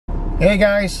Hey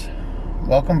guys,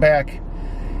 welcome back.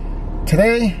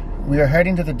 Today we are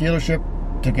heading to the dealership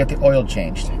to get the oil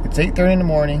changed. It's 8:30 in the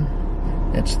morning,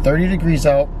 it's 30 degrees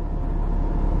out,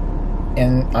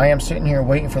 and I am sitting here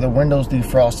waiting for the windows to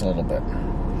defrost a little bit.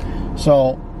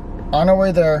 So on our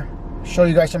way there, show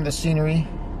you guys some of the scenery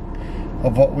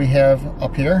of what we have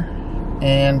up here,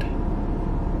 and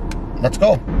let's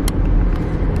go.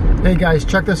 Hey guys,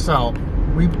 check this out.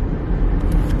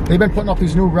 They've been putting up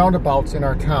these new roundabouts in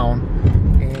our town,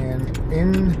 and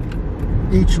in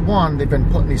each one they've been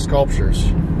putting these sculptures.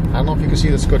 I don't know if you can see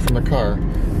this good from the car,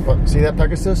 but see that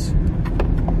Pegasus?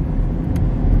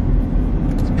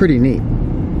 It's pretty neat.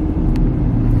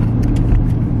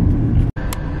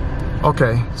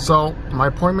 Okay, so my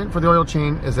appointment for the oil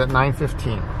change is at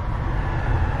 9:15.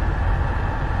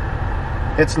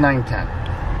 It's 9:10.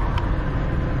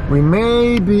 We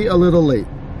may be a little late.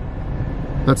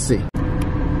 Let's see.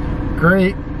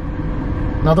 Great,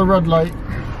 another red light.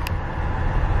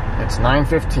 It's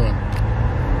 9:15.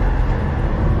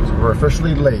 So we're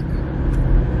officially late,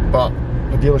 but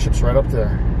the dealership's right up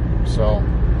there. So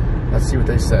let's see what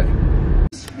they say.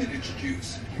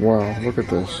 Wow, look at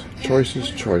this.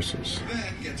 Choices, choices.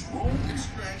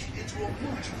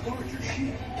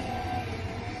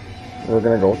 We're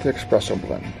gonna go with the espresso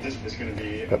blend.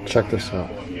 But check this out.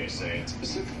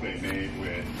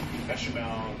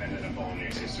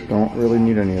 Don't really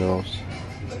need any of those.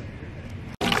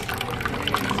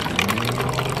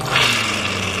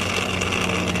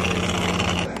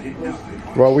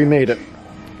 Well, we made it.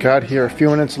 Got here a few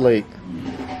minutes late,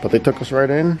 but they took us right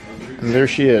in, and there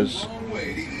she is.